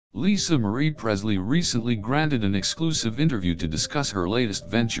Lisa Marie Presley recently granted an exclusive interview to discuss her latest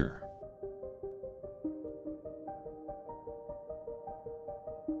venture.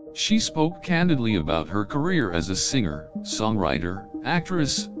 She spoke candidly about her career as a singer, songwriter,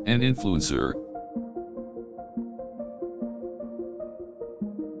 actress, and influencer.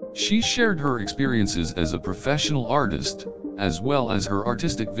 She shared her experiences as a professional artist, as well as her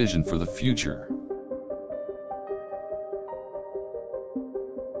artistic vision for the future.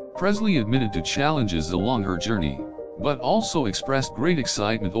 Presley admitted to challenges along her journey, but also expressed great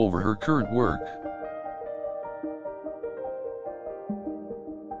excitement over her current work.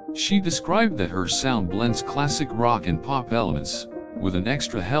 She described that her sound blends classic rock and pop elements, with an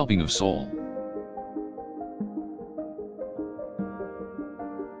extra helping of soul.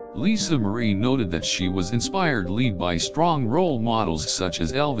 Lisa Marie noted that she was inspired by strong role models such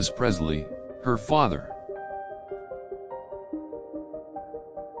as Elvis Presley, her father.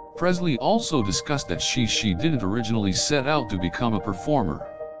 Presley also discussed that she didn't originally set out to become a performer.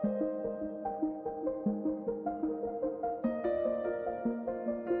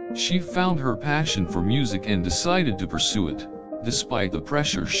 She found her passion for music and decided to pursue it, despite the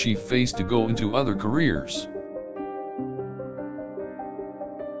pressure she faced to go into other careers.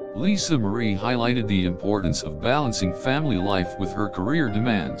 Lisa Marie highlighted the importance of balancing family life with her career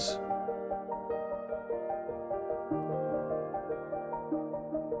demands.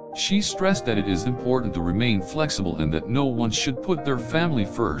 She stressed that it is important to remain flexible and that no one should put their family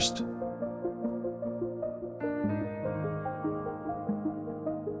first.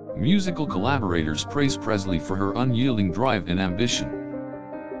 Musical collaborators praise Presley for her unyielding drive and ambition.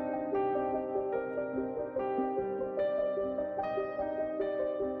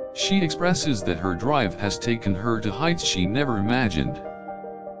 She expresses that her drive has taken her to heights she never imagined.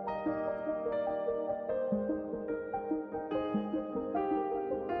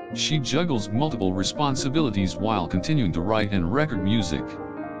 She juggles multiple responsibilities while continuing to write and record music.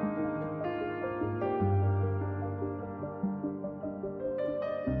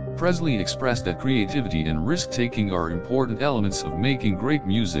 Presley expressed that creativity and risk-taking are important elements of making great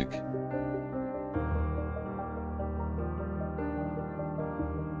music.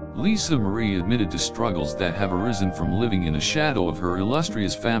 Lisa Marie admitted to struggles that have arisen from living in the shadow of her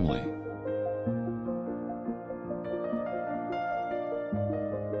illustrious family.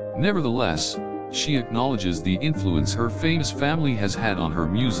 Nevertheless, she acknowledges the influence her famous family has had on her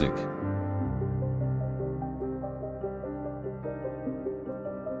music.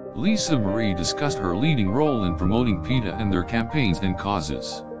 Lisa Marie discussed her leading role in promoting PETA and their campaigns and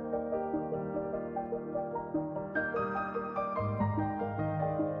causes.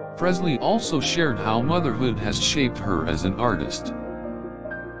 Presley also shared how motherhood has shaped her as an artist.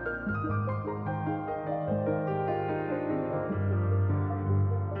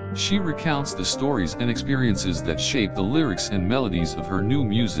 She recounts the stories and experiences that shape the lyrics and melodies of her new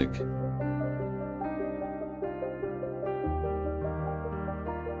music.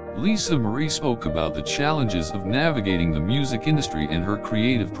 Lisa Marie spoke about the challenges of navigating the music industry and her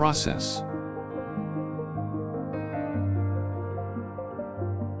creative process.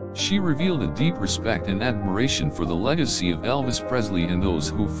 She revealed a deep respect and admiration for the legacy of Elvis Presley and those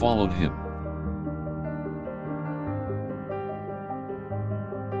who followed him.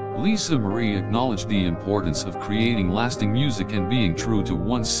 Lisa Marie acknowledged the importance of creating lasting music and being true to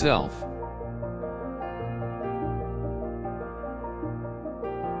oneself.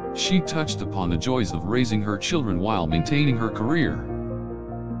 She touched upon the joys of raising her children while maintaining her career.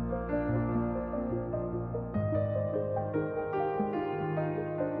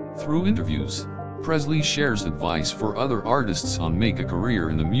 Through interviews, Presley shares advice for other artists on make a career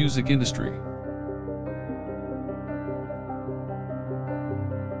in the music industry.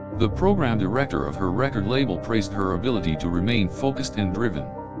 The program director of her record label praised her ability to remain focused and driven.